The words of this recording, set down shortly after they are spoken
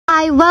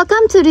Hi,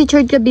 welcome to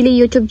Richard Cabile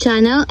YouTube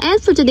channel,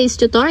 and for today's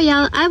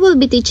tutorial, I will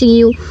be teaching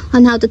you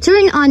on how to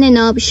turn on and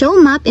off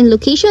show map and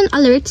location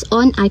alerts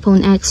on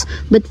iPhone X.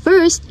 But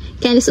first,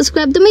 kindly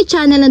subscribe to my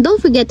channel and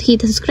don't forget to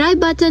hit the subscribe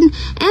button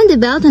and the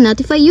bell to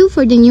notify you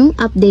for the new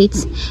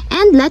updates.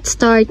 And let's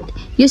start.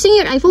 Using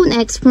your iPhone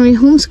X from your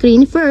home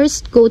screen,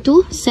 first go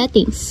to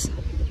Settings.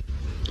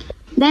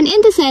 Then in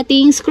the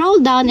settings, scroll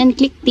down and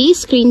click the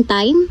Screen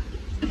Time.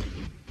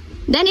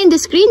 Then in the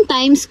screen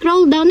time,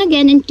 scroll down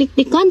again and click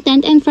the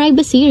content and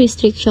privacy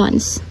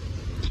restrictions.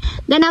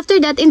 Then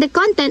after that, in the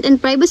content and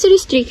privacy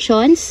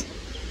restrictions,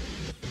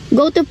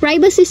 go to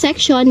privacy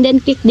section, then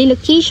click the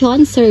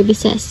location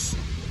services.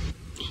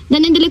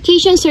 Then in the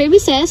location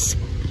services,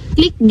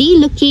 click the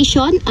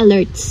location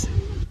alerts.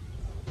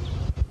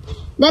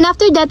 Then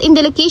after that, in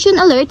the location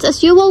alerts,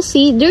 as you will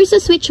see, there's a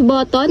switch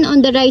button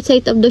on the right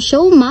side of the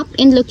show map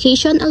in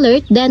location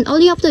alert. Then all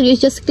you have to do is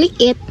just click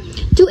it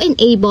to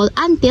enable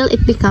until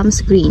it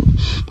becomes green.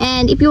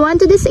 And if you want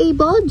to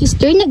disable, just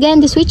turn again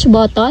the switch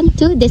button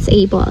to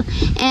disable.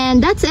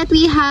 And that's it.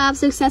 We have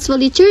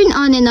successfully turned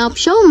on and off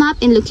show map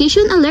and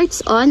location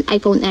alerts on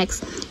iPhone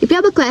X. If you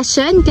have a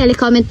question, kindly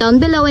comment down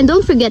below and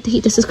don't forget to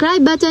hit the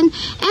subscribe button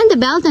and the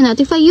bell to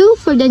notify you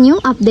for the new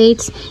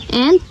updates.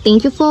 And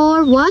thank you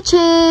for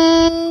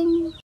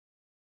watching.